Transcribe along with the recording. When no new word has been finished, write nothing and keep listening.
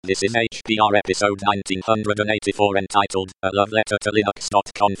This is HPR episode 1984 entitled, A Love Letter to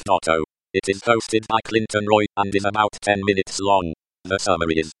linux.conf.au. It is hosted by Clinton Roy and is about 10 minutes long. The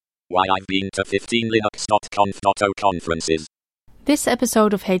summary is, why I've been to 15 linux.conf.au conferences. This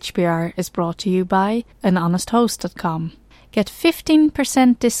episode of HPR is brought to you by anhonesthost.com. Get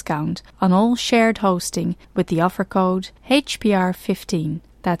 15% discount on all shared hosting with the offer code HPR15.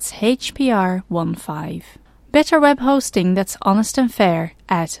 That's HPR15. Better web hosting that's honest and fair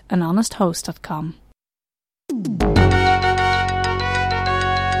at anhonesthost.com.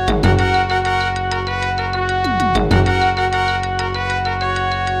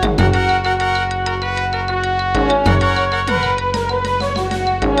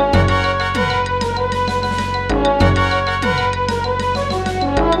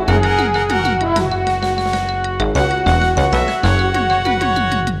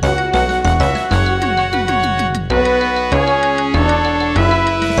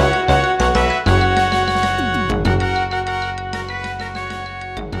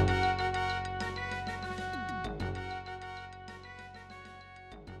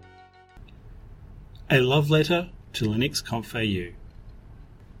 A love letter to linux.conf.au.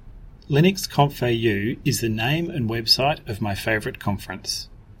 Linux.conf.au is the name and website of my favourite conference.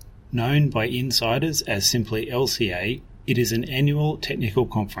 Known by insiders as simply LCA, it is an annual technical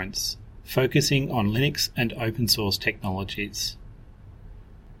conference focusing on Linux and open source technologies.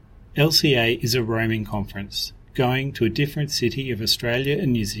 LCA is a roaming conference, going to a different city of Australia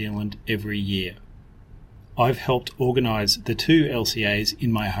and New Zealand every year. I've helped organise the two LCAs in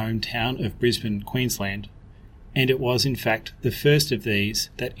my hometown of Brisbane, Queensland, and it was in fact the first of these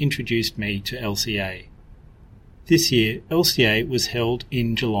that introduced me to LCA. This year, LCA was held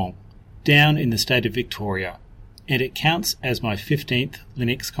in Geelong, down in the state of Victoria, and it counts as my 15th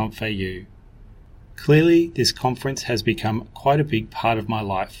Linux.conf.au. Clearly, this conference has become quite a big part of my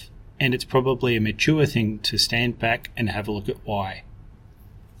life, and it's probably a mature thing to stand back and have a look at why.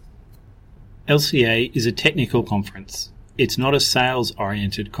 LCA is a technical conference. It's not a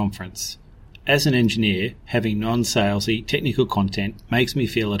sales-oriented conference. As an engineer, having non-salesy technical content makes me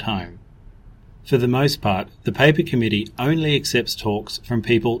feel at home. For the most part, the paper committee only accepts talks from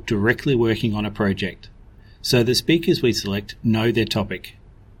people directly working on a project, so the speakers we select know their topic.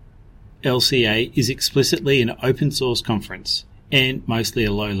 LCA is explicitly an open source conference, and mostly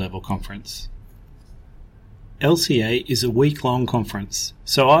a low-level conference. LCA is a week-long conference,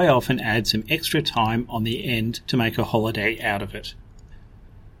 so I often add some extra time on the end to make a holiday out of it.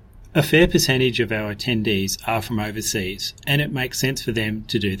 A fair percentage of our attendees are from overseas, and it makes sense for them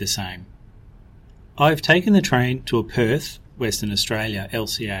to do the same. I've taken the train to a Perth, Western Australia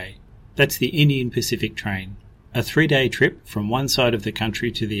LCA. That's the Indian Pacific train, a 3-day trip from one side of the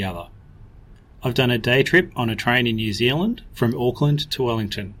country to the other. I've done a day trip on a train in New Zealand from Auckland to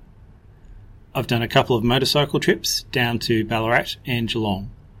Wellington. I've done a couple of motorcycle trips down to Ballarat and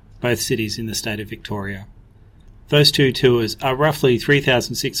Geelong, both cities in the state of Victoria. Those two tours are roughly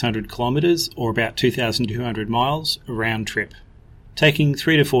 3,600 kilometres or about 2,200 miles round trip, taking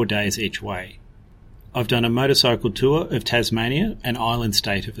 3 to 4 days each way. I've done a motorcycle tour of Tasmania, an island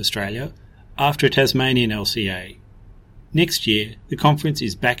state of Australia, after a Tasmanian LCA. Next year, the conference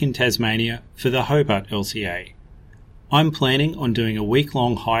is back in Tasmania for the Hobart LCA. I'm planning on doing a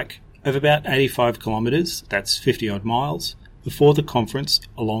week-long hike of about 85 kilometres, that's 50 odd miles, before the conference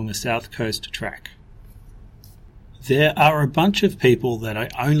along the South Coast track. There are a bunch of people that I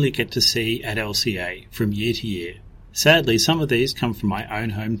only get to see at LCA from year to year. Sadly, some of these come from my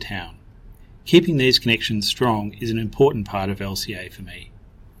own hometown. Keeping these connections strong is an important part of LCA for me.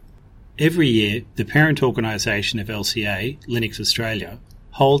 Every year, the parent organisation of LCA, Linux Australia,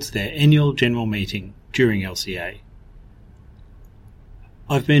 holds their annual general meeting during LCA.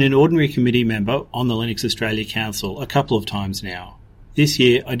 I've been an ordinary committee member on the Linux Australia Council a couple of times now. This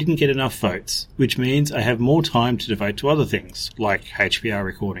year I didn't get enough votes, which means I have more time to devote to other things, like HPR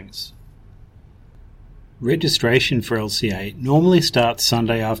recordings. Registration for LCA normally starts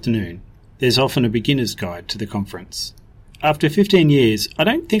Sunday afternoon. There's often a beginner's guide to the conference. After 15 years, I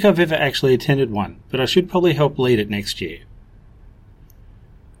don't think I've ever actually attended one, but I should probably help lead it next year.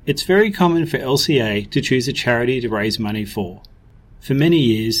 It's very common for LCA to choose a charity to raise money for. For many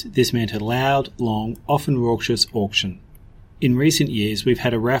years, this meant a loud, long, often raucous auction. In recent years, we've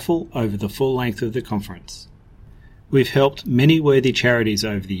had a raffle over the full length of the conference. We've helped many worthy charities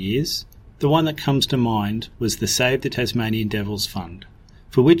over the years. The one that comes to mind was the Save the Tasmanian Devils Fund,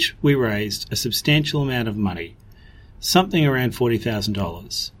 for which we raised a substantial amount of money, something around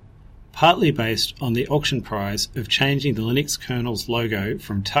 $40,000, partly based on the auction prize of changing the Linux kernel's logo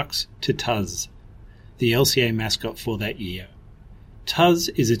from Tux to Tuz, the LCA mascot for that year. Tuz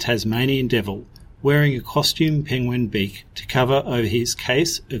is a Tasmanian devil wearing a costume penguin beak to cover over his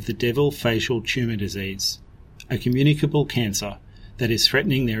case of the devil facial tumour disease, a communicable cancer that is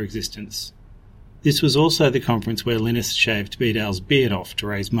threatening their existence. This was also the conference where Linus shaved Beardale's beard off to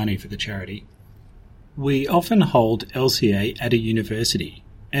raise money for the charity. We often hold LCA at a university,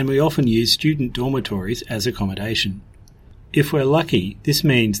 and we often use student dormitories as accommodation. If we're lucky, this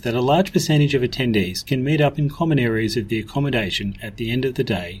means that a large percentage of attendees can meet up in common areas of the accommodation at the end of the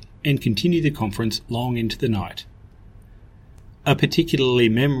day and continue the conference long into the night. A particularly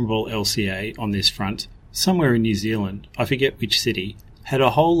memorable LCA on this front, somewhere in New Zealand, I forget which city, had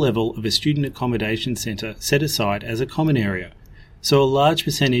a whole level of a student accommodation centre set aside as a common area, so a large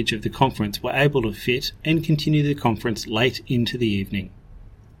percentage of the conference were able to fit and continue the conference late into the evening.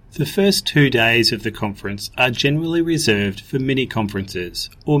 The first 2 days of the conference are generally reserved for mini-conferences,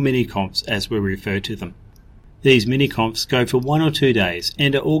 or mini-confs as we refer to them. These mini-confs go for 1 or 2 days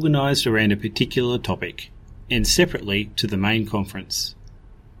and are organised around a particular topic, and separately to the main conference.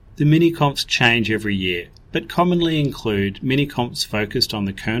 The mini-confs change every year, but commonly include mini-confs focused on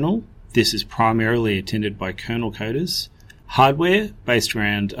the kernel. This is primarily attended by kernel coders, hardware based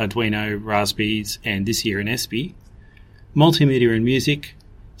around Arduino, Raspberries, and this year an ESPI, multimedia and music,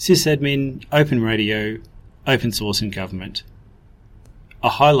 sysadmin, open radio, open source and government. A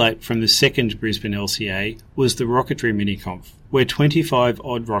highlight from the second Brisbane LCA was the Rocketry Mini-Conf, where 25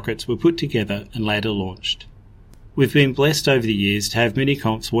 odd rockets were put together and later launched. We've been blessed over the years to have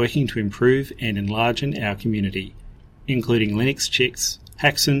mini-confs working to improve and enlarge our community, including Linux Chicks,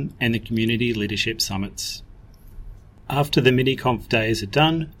 Haxon and the Community Leadership Summits. After the mini-conf days are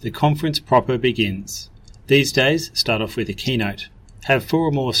done, the conference proper begins. These days start off with a keynote, have 4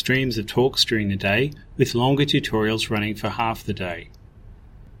 or more streams of talks during the day, with longer tutorials running for half the day.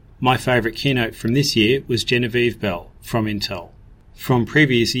 My favourite keynote from this year was Genevieve Bell from Intel. From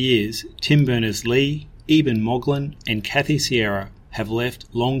previous years, Tim Berners-Lee, Eben Moglin and Kathy Sierra have left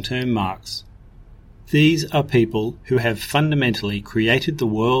long-term marks. These are people who have fundamentally created the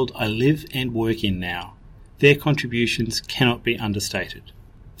world I live and work in now. Their contributions cannot be understated.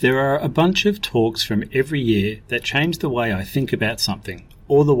 There are a bunch of talks from every year that change the way I think about something,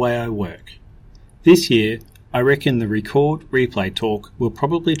 or the way I work. This year, I reckon the record replay talk will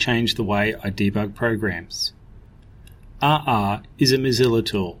probably change the way I debug programs. RR is a Mozilla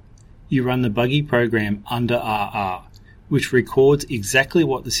tool. You run the buggy program under RR, which records exactly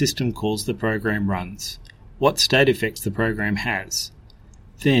what the system calls the program runs, what state effects the program has.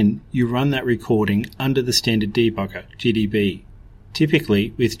 Then you run that recording under the standard debugger, GDB.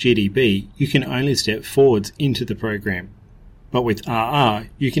 Typically, with GDB, you can only step forwards into the program, but with RR,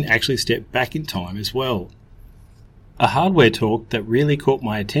 you can actually step back in time as well. A hardware talk that really caught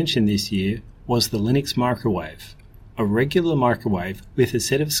my attention this year was the Linux microwave, a regular microwave with a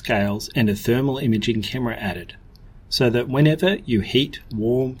set of scales and a thermal imaging camera added, so that whenever you heat,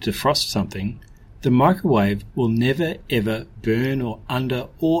 warm, defrost something, the microwave will never ever burn or under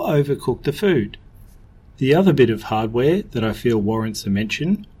or overcook the food. The other bit of hardware that I feel warrants a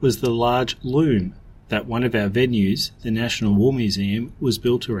mention was the large loom that one of our venues, the National War Museum, was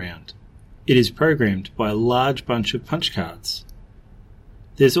built around. It is programmed by a large bunch of punch cards.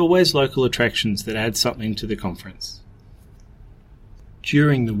 There's always local attractions that add something to the conference.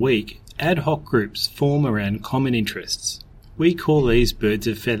 During the week, ad hoc groups form around common interests. We call these birds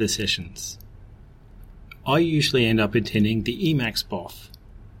of feather sessions. I usually end up attending the Emacs BOF.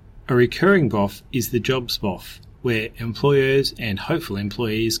 A recurring BOF is the Jobs BOF, where employers and hopeful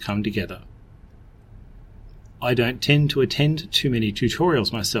employees come together. I don't tend to attend too many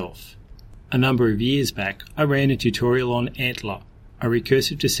tutorials myself. A number of years back, I ran a tutorial on Antler, a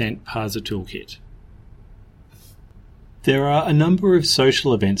recursive descent parser toolkit. There are a number of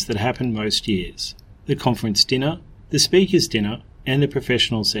social events that happen most years: the conference dinner, the speaker's dinner, and the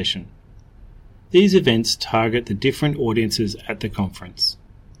professional session. These events target the different audiences at the conference.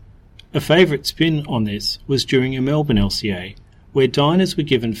 A favourite spin on this was during a Melbourne LCA, where diners were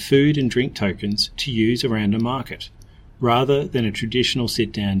given food and drink tokens to use around a market, rather than a traditional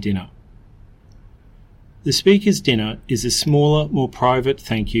sit-down dinner. The speaker's dinner is a smaller, more private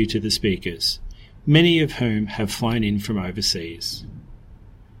thank you to the speakers, many of whom have flown in from overseas.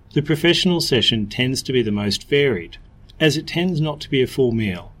 The professional session tends to be the most varied, as it tends not to be a full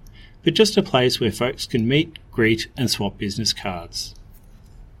meal, but just a place where folks can meet, greet and swap business cards.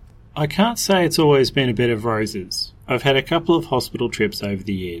 I can't say it's always been a bed of roses. I've had a couple of hospital trips over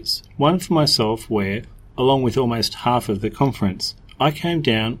the years, one for myself where, along with almost half of the conference, I came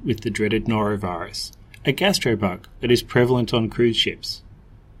down with the dreaded norovirus, a gastrobug that is prevalent on cruise ships.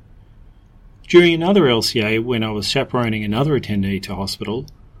 During another LCA, when I was chaperoning another attendee to hospital,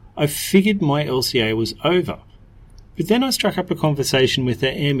 I figured my LCA was over. But then I struck up a conversation with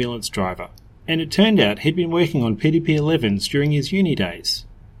their ambulance driver, and it turned out he'd been working on PDP-11s during his uni days.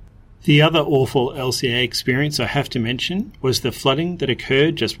 The other awful LCA experience I have to mention was the flooding that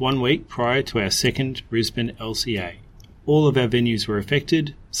occurred just 1 week prior to our second Brisbane LCA. All of our venues were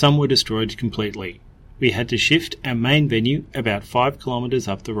affected, some were destroyed completely. We had to shift our main venue about 5 kilometres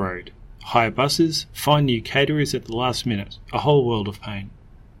up the road, hire buses, find new caterers at the last minute, a whole world of pain.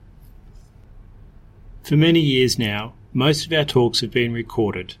 For many years now, most of our talks have been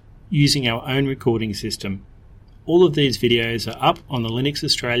recorded, using our own recording system. All of these videos are up on the Linux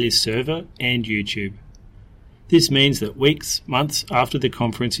Australia server and YouTube. This means that weeks, months after the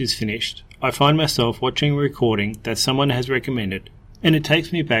conference is finished, I find myself watching a recording that someone has recommended, and it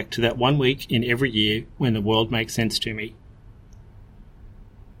takes me back to that 1 week in every year when the world makes sense to me.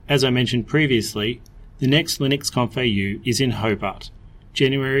 As I mentioned previously, the next linux.conf.au is in Hobart,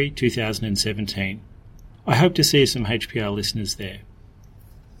 January 2017. I hope to see some HPR listeners there.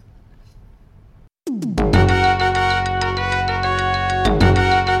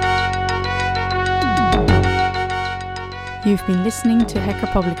 You've been listening to Hacker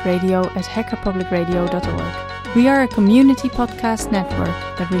Public Radio at hackerpublicradio.org. We are a community podcast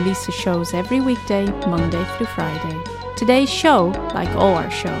network that releases shows every weekday, Monday through Friday. Today's show, like all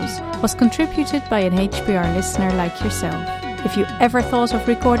our shows, was contributed by an HPR listener like yourself. If you ever thought of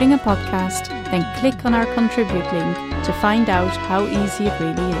recording a podcast, then click on our contribute link to find out how easy it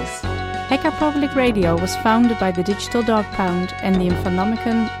really is. Hacker Public Radio was founded by the Digital Dog Pound and the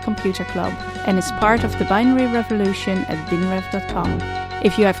Infonomicon Computer Club and is part of the binary revolution at binrev.com.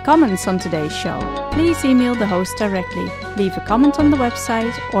 If you have comments on today's show, please email the host directly, leave a comment on the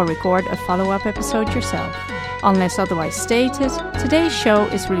website, or record a follow-up episode yourself. Unless otherwise stated, today's show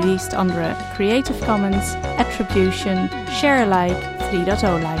is released under a Creative Commons Attribution Share Alike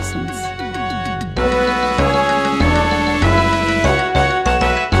 3.0 license.